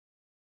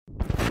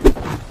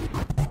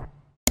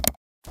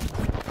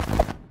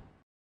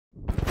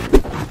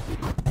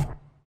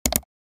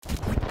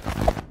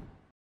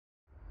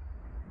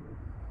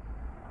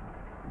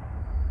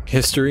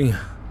History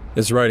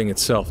is writing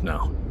itself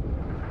now.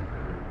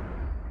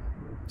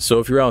 So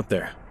if you're out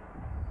there,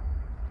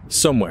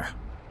 somewhere,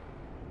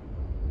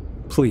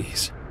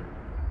 please,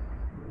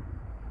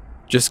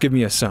 just give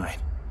me a sign.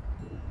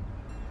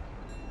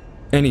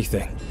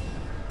 Anything.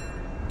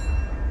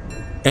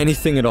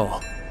 Anything at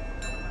all.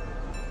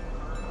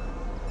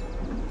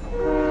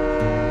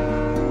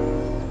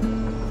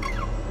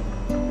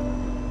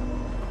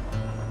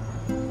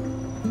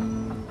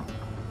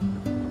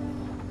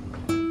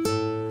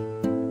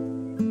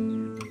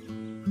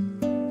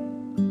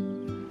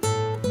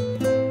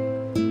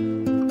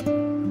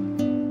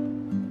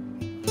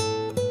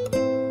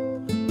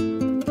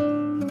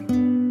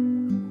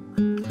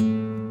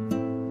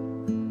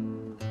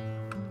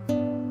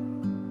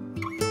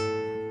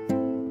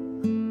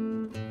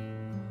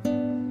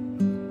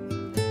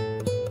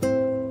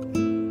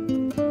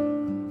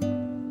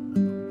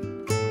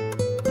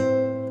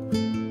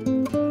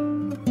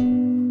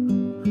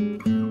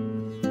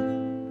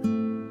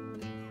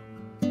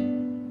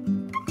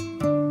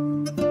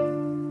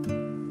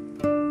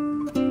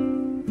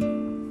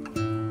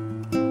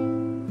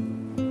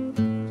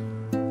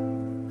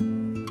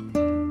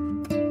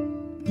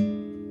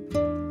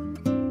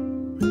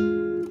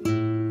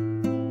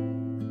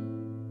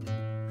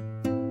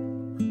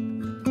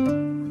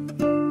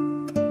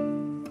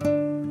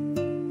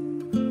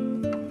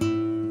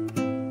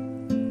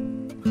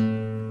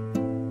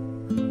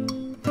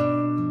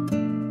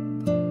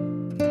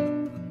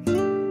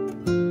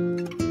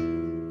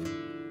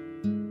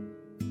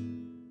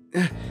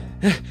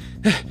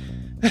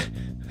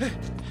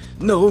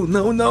 No,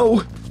 no,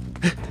 no!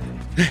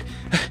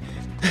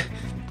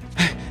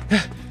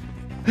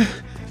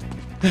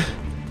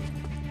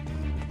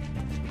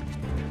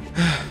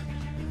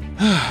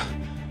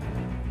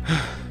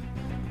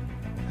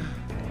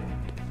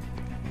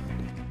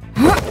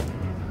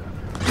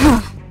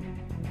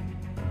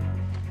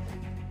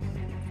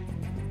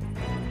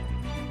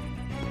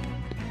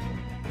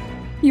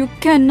 You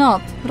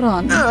cannot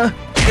run.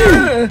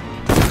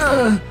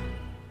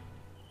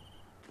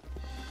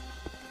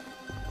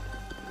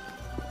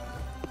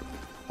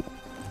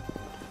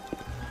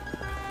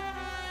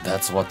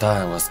 That's what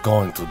I was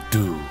going to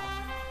do.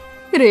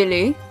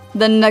 Really?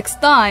 Then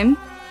next time,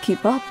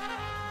 keep up.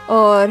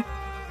 Or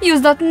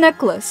use that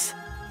necklace.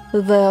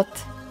 That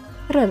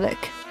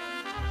relic.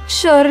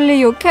 Surely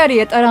you carry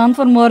it around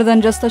for more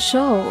than just a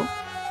show.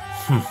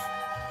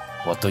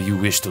 What do you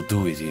wish to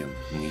do with him,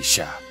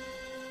 Nisha?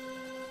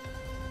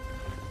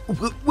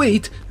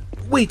 Wait!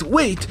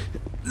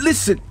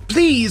 Listen,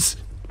 please!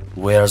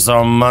 Where's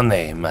our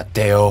money,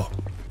 Matteo?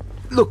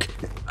 Look,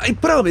 I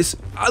promise,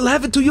 I'll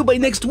have it to you by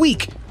next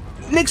week.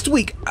 Next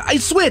week, I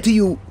swear to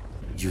you.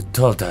 You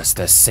told us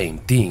the same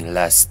thing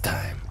last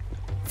time.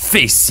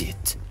 Face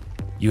it,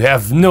 you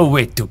have no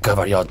way to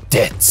cover your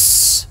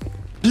debts.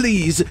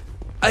 Please,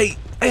 I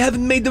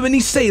haven't made them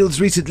any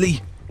sales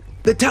recently.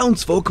 The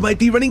townsfolk might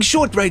be running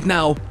short right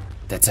now.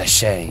 That's a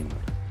shame,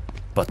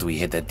 but we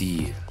had a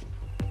deal.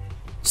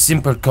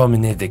 Simple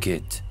common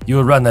etiquette.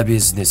 You run a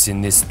business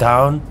in this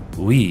town,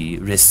 we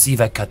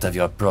receive a cut of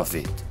your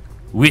profit.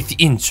 With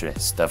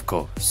interest, of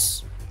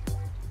course.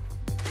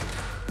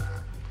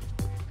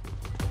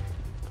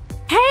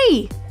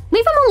 Hey!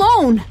 Leave him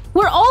alone!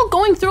 We're all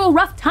going through a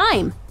rough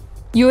time.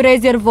 You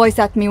raise your voice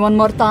at me one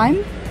more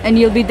time, and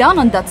you'll be down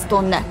on that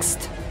stone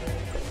next.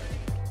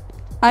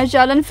 I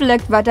shall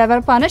inflict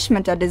whatever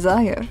punishment I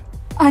desire,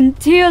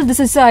 until the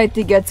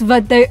society gets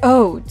what they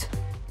owed.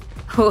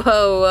 Whoa,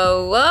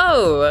 whoa,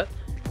 whoa!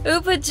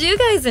 Who put you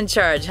guys in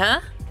charge,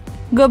 huh?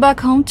 Go back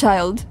home,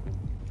 child.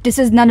 This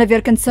is none of your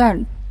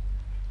concern.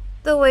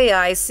 The way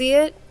I see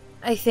it,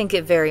 I think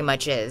it very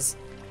much is.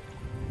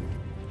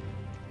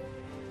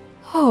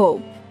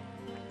 Hope.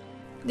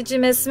 Did you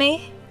miss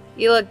me?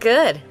 You look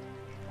good.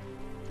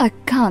 I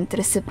can't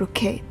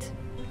reciprocate.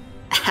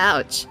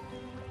 Ouch.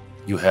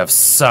 You have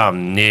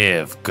some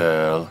nerve,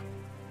 girl.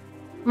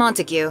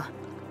 Montague,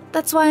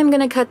 that's why I'm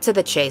gonna cut to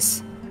the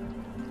chase.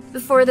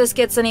 Before this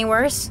gets any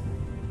worse,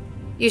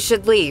 you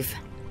should leave.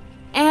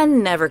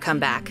 And never come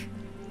back.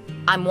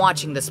 I'm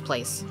watching this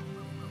place.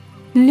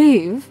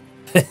 Leave?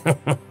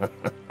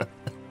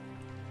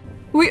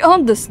 We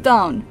own this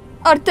town,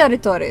 our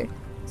territory.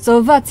 So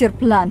what's your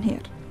plan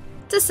here?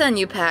 To send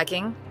you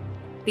packing.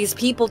 These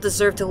people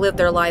deserve to live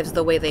their lives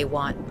the way they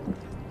want.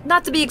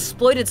 Not to be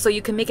exploited so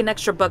you can make an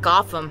extra buck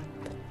off them.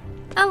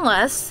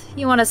 Unless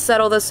you want to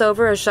settle this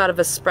over a shot of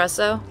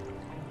espresso.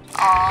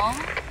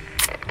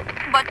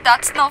 But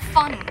that's no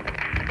fun.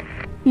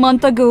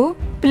 Montague,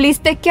 please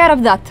take care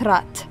of that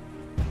rat.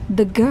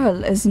 The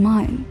girl is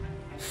mine.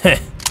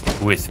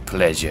 With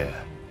pleasure.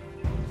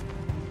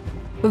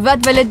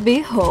 What will it be,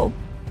 Hope?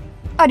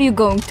 Are you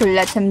going to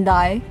let him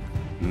die?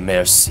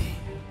 Mercy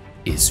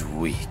is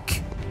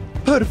weak.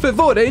 Per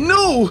favore,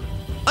 no!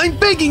 I'm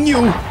begging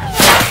you!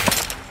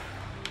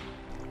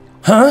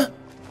 Huh?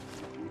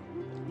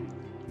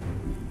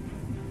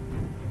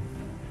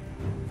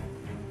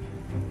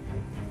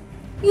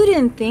 You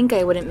didn't think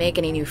I wouldn't make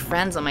any new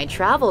friends on my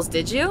travels,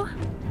 did you?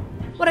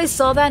 What I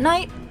saw that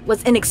night?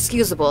 was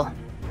inexcusable,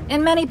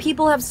 and many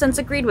people have since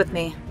agreed with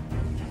me.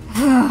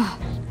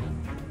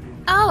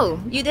 Oh,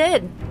 you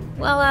did?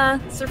 Well,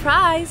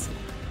 surprise.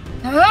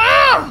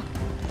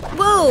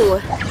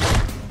 Whoa!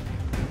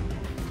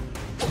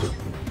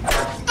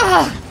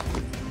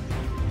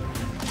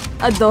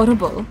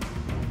 Adorable.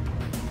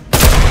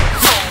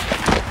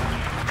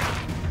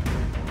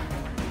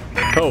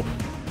 Oh,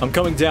 I'm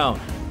coming down.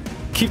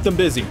 Keep them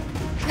busy.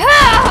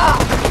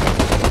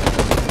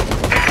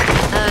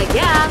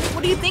 Yeah,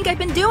 what do you think I've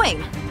been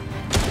doing?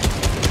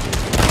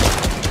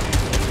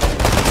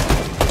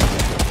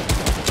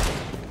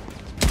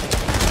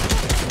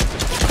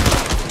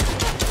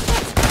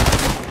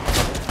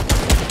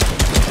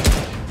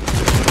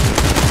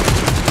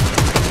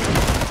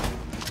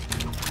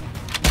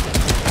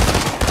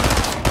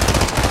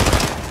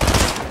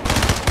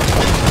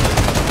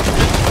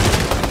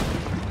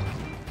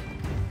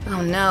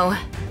 Oh no.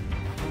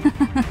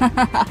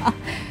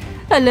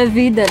 La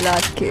vida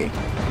lucky.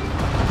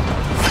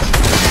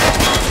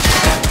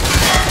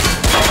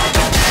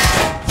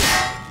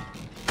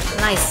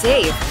 Nice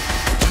save.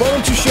 Why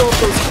don't you show up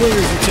those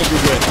cleaners you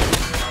tinkered with?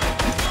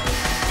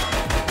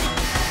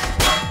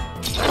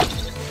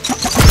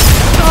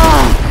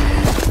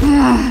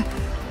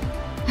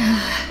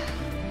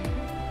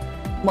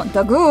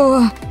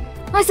 Montague,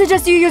 I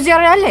suggest you use your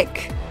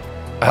relic.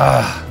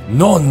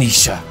 No,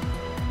 Nisha.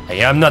 I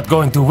am not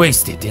going to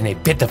waste it in a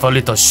pitiful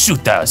little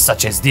shooter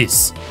such as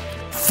this.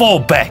 Fall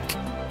back.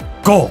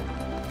 Go.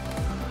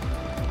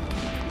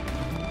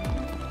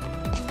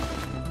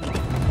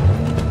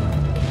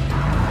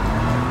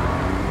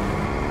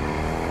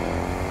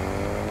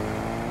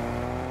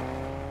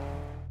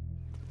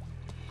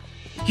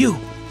 You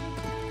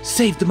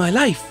saved my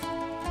life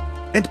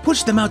and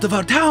pushed them out of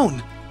our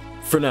town.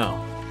 For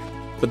now.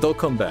 But they'll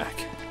come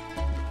back.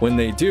 When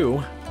they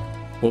do,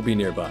 we'll be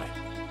nearby.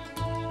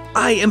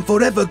 I am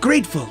forever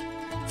grateful.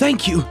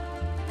 Thank you.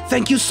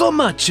 Thank you so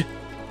much.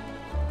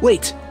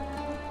 Wait,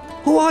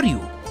 who are you?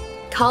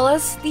 Call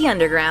us the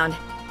Underground.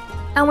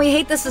 And we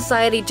hate the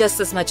society just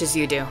as much as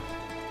you do.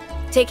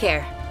 Take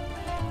care.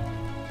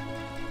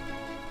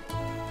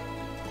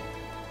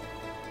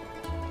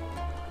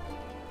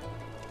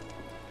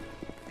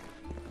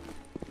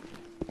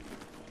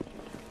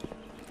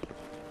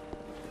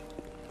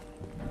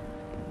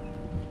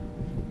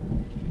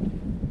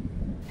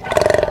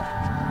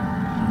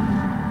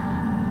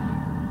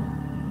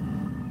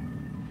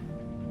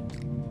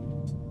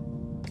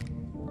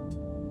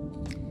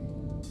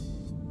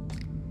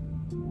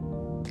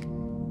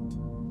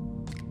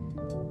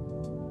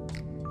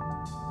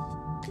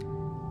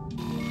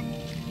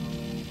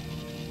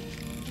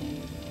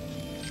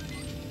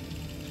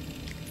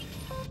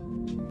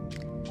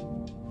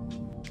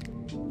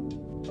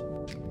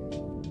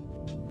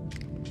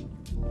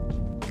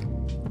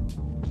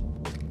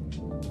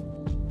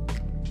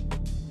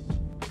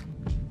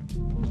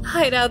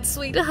 Hideout,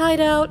 sweet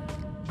hideout.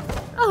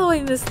 Oh,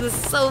 I miss this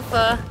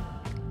sofa.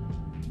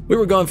 We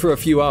were gone for a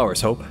few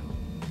hours, Hope.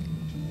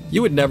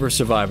 You would never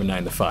survive a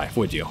 9 to 5,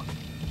 would you?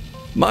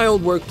 My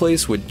old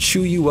workplace would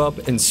chew you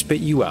up and spit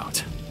you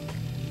out.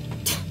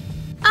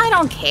 I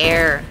don't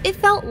care. It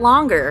felt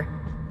longer.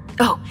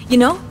 Oh, you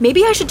know,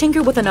 maybe I should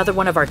tinker with another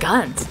one of our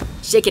guns.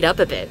 Shake it up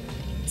a bit.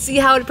 See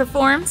how it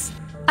performs?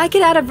 I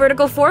could add a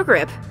vertical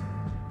foregrip.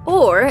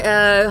 Or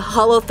a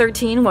Hollow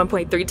 13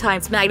 1.3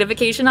 times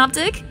magnification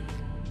optic.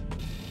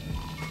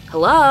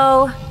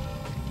 Hello?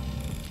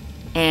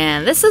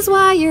 And this is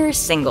why you're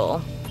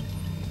single.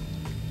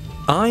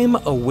 I'm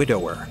a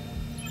widower.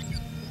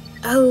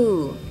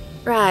 Oh,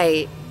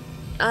 right.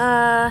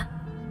 How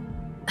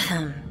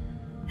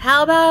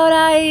about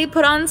I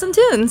put on some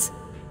tunes?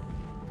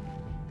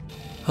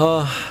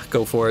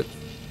 Go for it.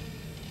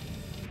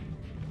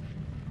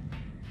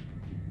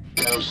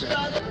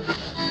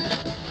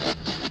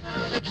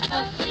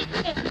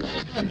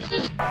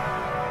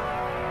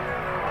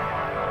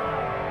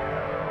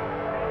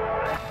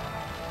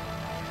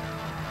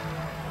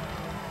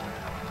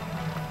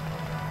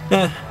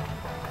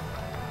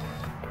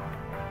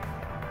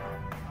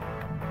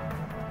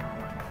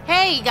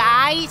 Hey,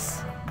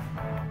 guys!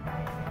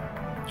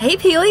 Hey,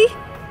 Peely.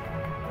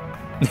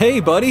 Hey,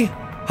 buddy.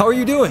 How are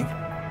you doing?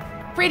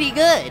 Pretty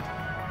good.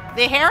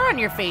 The hair on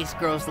your face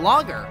grows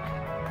longer.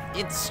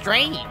 It's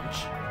strange.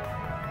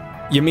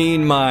 You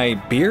mean my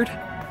beard?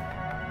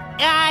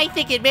 I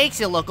think it makes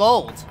you look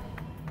old.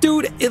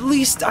 Dude, at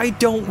least I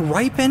don't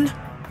ripen.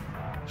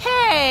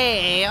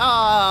 Hey!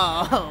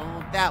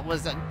 Oh, that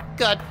was a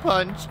gut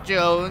punch,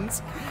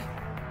 Jones.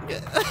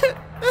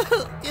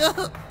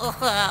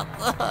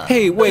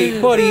 Hey,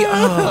 wait, buddy.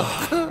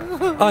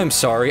 I'm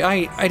sorry.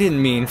 I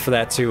didn't mean for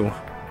that to...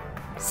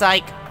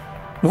 Psych.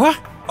 What?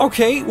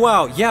 Okay,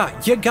 wow,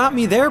 yeah, you got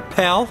me there,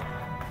 pal.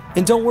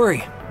 And don't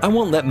worry, I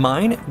won't let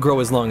mine grow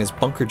as long as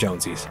Bunker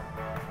Jonesy's.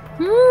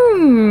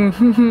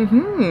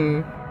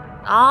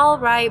 All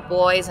right,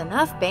 boys,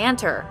 enough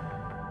banter.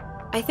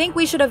 I think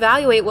we should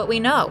evaluate what we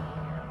know.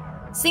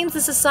 Seems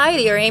the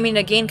Society are aiming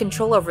to gain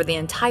control over the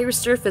entire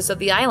surface of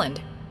the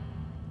island.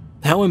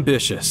 How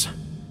ambitious.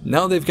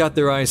 Now they've got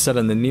their eyes set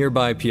on the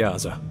nearby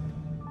piazza.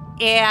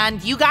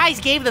 And you guys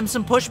gave them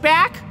some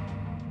pushback?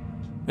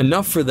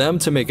 Enough for them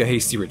to make a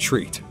hasty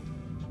retreat.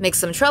 Make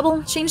some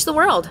trouble, change the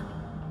world.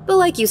 But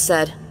like you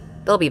said,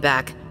 they'll be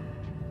back.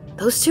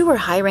 Those two were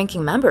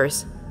high-ranking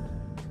members.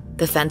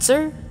 The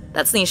fencer,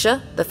 that's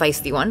Nisha, the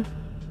feisty one.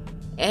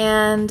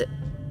 And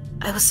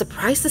I was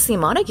surprised to see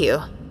Montague.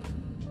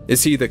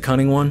 Is he the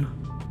cunning one?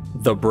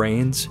 The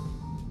brains?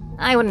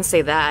 I wouldn't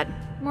say that.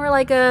 More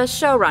like a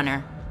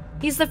showrunner.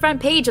 He's the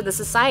front page of the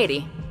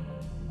society.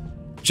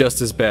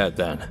 Just as bad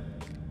then.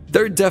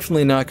 They're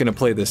definitely not going to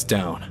play this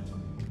down.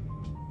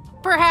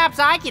 Perhaps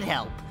I can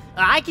help.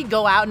 I can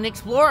go out and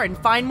explore and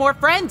find more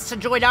friends to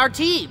join our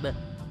team.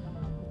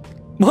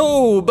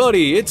 Whoa,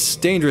 buddy, it's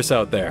dangerous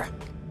out there.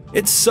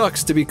 It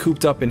sucks to be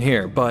cooped up in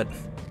here, but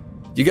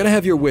you gotta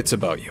have your wits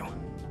about you.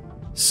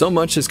 So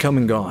much has come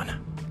and gone.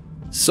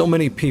 So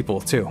many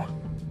people, too.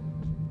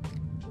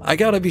 I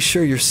gotta be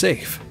sure you're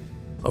safe,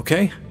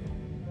 okay?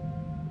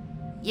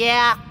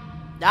 Yeah,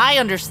 I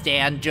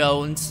understand,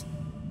 Jones.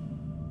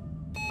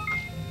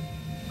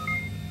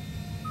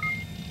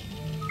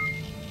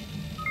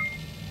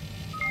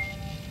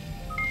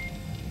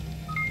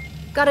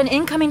 Got an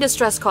incoming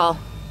distress call.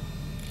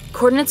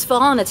 Coordinates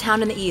fall on a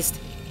town in the east.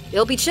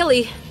 It'll be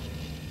chilly.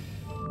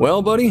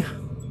 Well, buddy,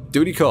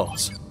 duty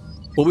calls.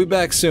 We'll be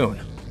back soon.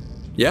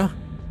 Yeah?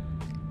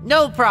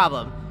 No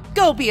problem.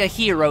 Go be a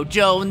hero,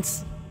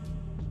 Jones.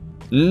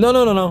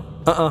 No.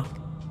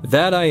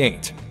 That I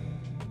ain't.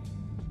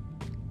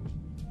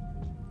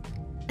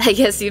 I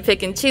guess you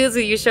pick and choose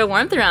who you show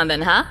warmth around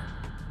then, huh?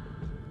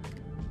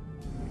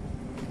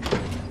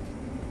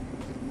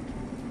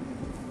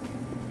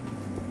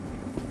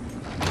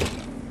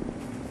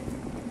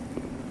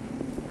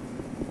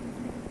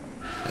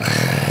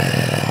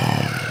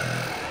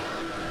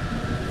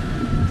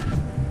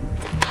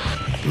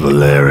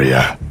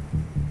 Valeria,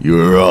 you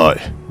were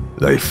right.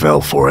 They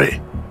fell for it.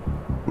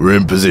 We're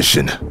in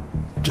position.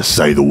 Just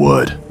say the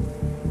word.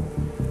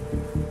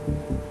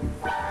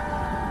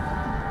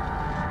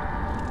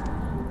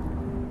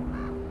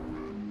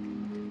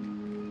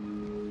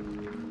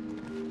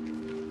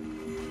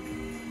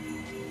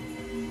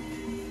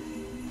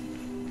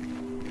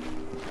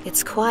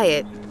 It's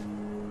quiet.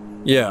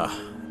 Yeah,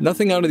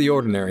 nothing out of the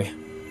ordinary.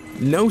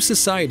 No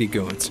society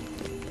goons.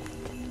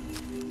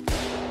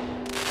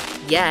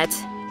 Yet.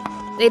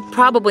 They'd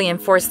probably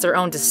enforce their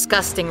own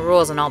disgusting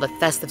rules on all the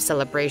festive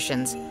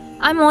celebrations.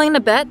 I'm willing to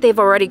bet they've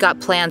already got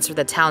plans for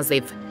the towns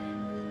they've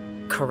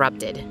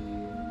corrupted.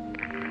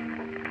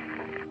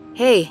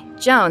 Hey,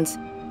 Jones,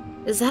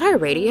 is that our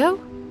radio?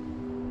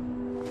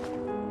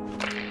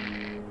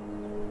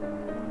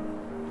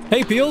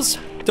 Hey, Peels,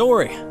 don't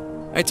worry.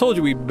 I told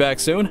you we'd be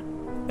back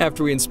soon.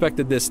 After we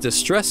inspected this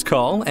distress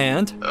call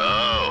and...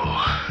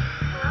 Oh.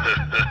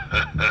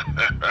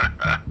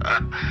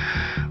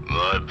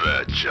 My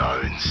bad,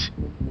 Jones.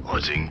 I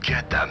didn't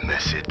get that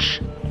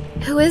message.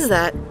 Who is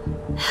that?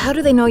 How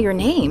do they know your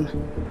name?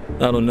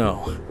 I don't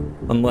know.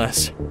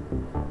 Unless...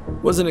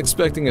 Wasn't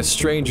expecting a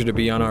stranger to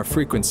be on our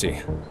frequency.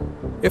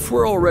 If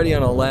we're already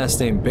on a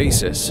last-name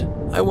basis,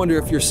 I wonder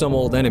if you're some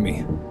old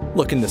enemy,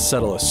 looking to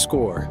settle a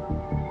score.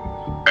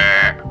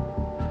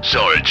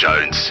 Sorry,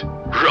 Jones.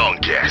 Wrong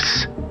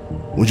guess.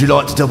 Would you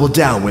like to double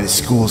down when the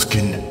scores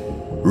can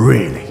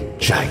really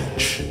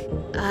change?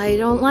 I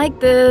don't like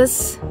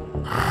this.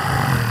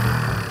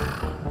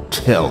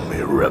 Tell me,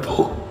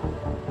 Rebel.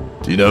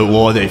 Do you know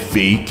why they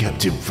feed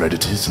captive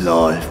predators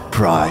live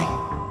prey?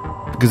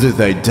 Because if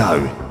they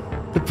don't,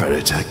 the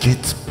predator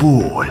gets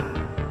bored.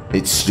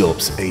 It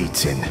stops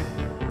eating.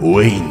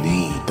 We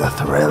need the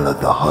thrill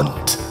of the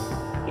hunt.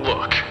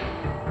 Look,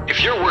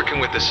 if you're working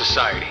with the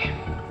Society,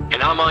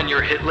 and I'm on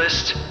your hit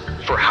list,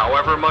 for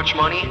however much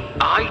money,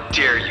 I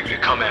dare you to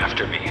come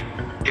after me.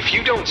 If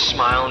you don't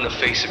smile in the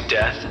face of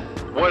death,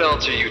 what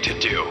else are you to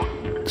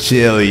do?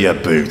 Chill your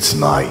boots,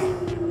 mate.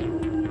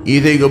 You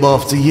think I'm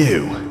after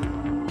you?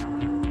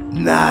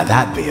 Nah,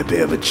 that'd be a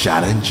bit of a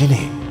challenge,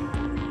 innit?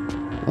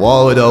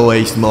 Why would I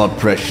waste my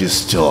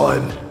precious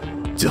time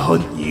to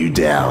hunt you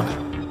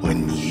down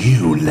when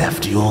you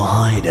left your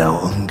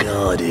hideout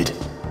unguarded?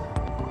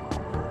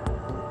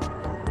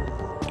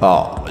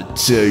 Oh,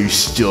 too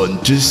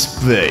stunned to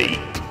speak.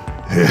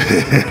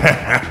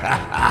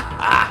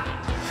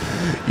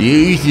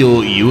 You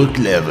thought you were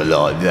clever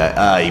like that,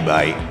 eh,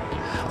 mate?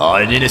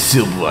 I'm in a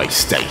subway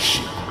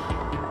station.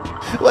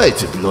 Well,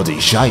 it's a bloody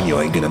shame you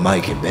ain't gonna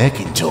make it back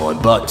in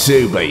time, but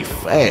to be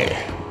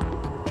fair,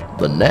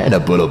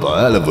 Banana put up a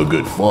hell of a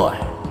good fight.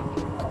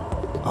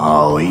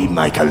 Oh, he'd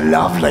make a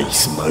lovely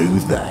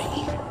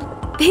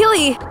smoothie.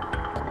 Billy!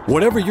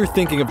 Whatever you're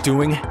thinking of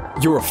doing,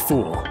 you're a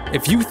fool.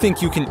 If you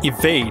think you can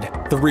evade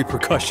the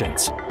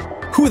repercussions.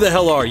 Who the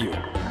hell are you?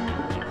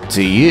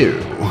 To you?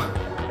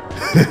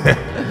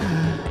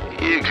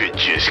 You could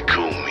just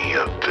call me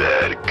a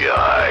bad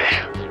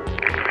guy.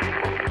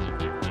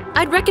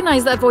 I'd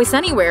recognize that voice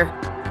anywhere.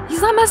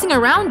 He's not messing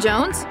around,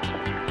 Jones.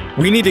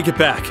 We need to get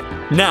back.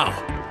 Now.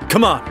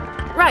 Come on.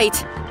 Right.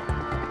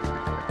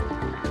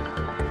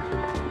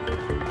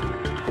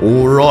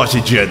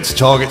 Alrighty, gents,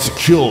 target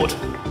secured.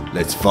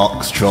 Let's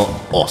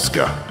foxtrot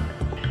Oscar.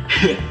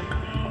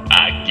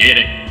 I get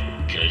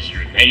it, because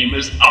your name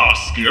is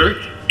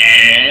Oscar,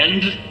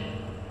 and...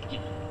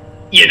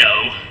 you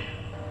know.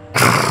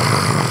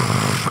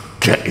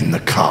 Get in the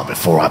car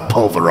before I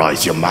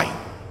pulverize your mate.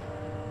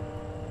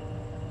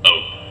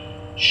 Oh,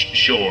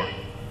 sure.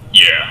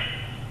 Yeah.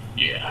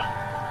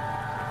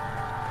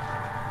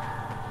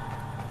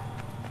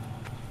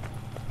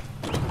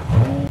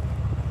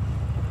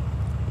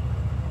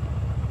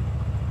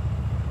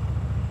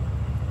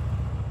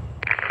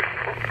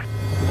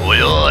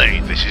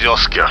 Oi, this is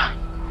Oscar.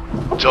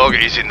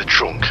 Target is in the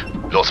trunk.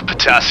 Lots of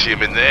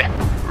potassium in there.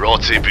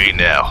 Right it be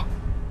now.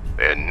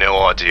 They had no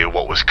idea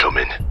what was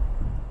coming.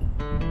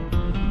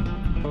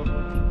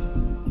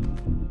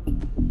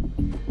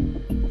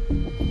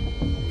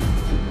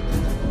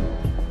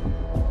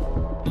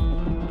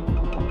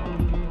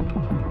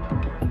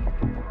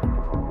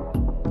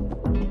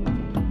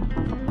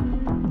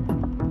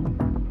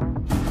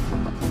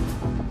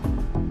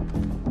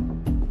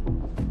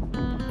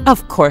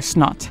 Of course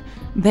not.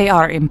 They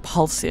are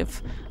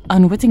impulsive,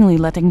 unwittingly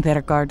letting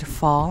their guard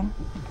fall.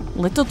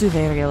 Little do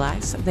they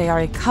realize they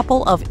are a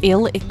couple of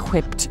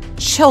ill-equipped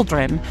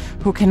children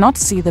who cannot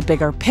see the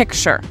bigger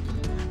picture.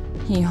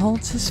 He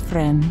holds his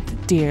friend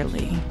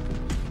dearly.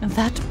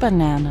 That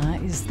banana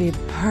is the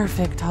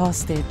perfect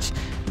hostage,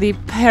 the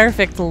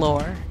perfect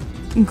lure.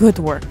 Good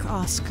work,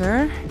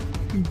 Oscar.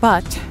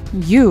 But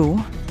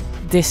you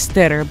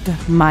disturbed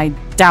my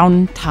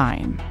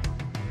downtime.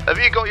 Have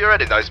you got your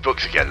head in those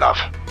books again, love?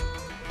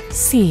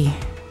 See,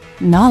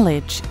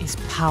 knowledge is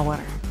power,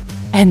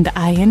 and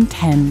I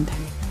intend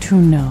to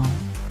know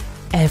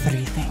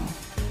everything.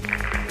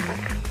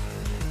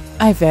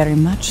 I very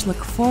much look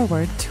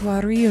forward to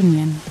our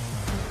reunion,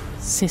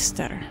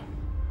 sister.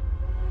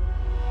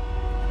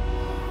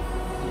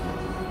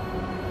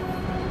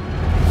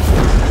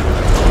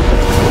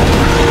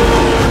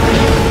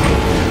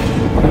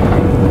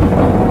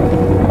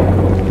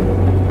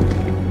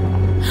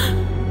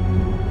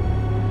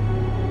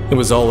 It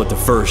was all a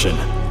diversion.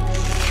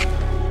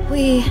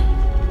 We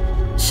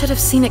should have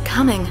seen it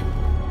coming.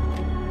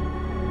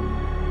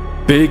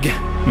 Big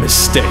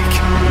mistake.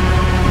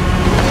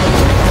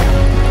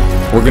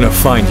 We're gonna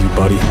find you,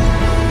 buddy.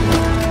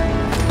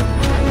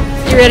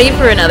 You ready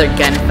for another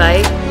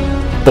gunfight?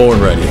 Born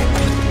ready.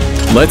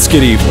 Let's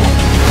get evil.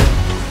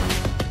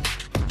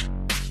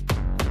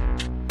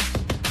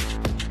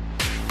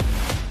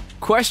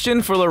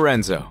 Question for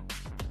Lorenzo.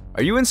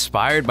 Are you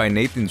inspired by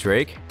Nathan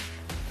Drake?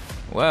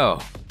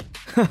 Well,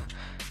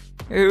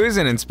 who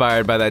isn't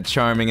inspired by that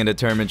charming and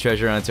determined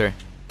treasure hunter?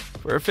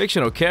 For a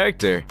fictional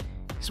character,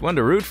 he's one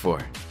to root for.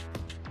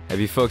 Have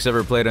you folks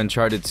ever played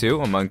Uncharted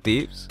 2 Among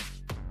Thieves?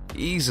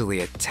 Easily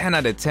a 10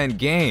 out of 10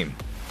 game.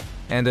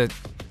 And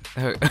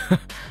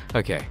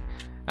okay,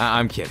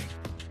 I'm kidding.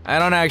 I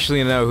don't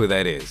actually know who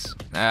that is.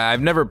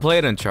 I've never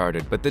played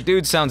Uncharted, but the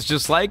dude sounds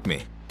just like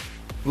me.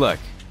 Look,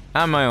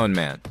 I'm my own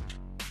man,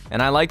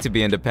 and I like to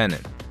be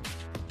independent.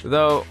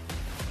 Though,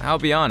 I'll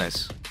be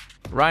honest,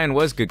 Ryan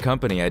was good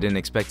company I didn't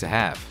expect to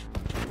have.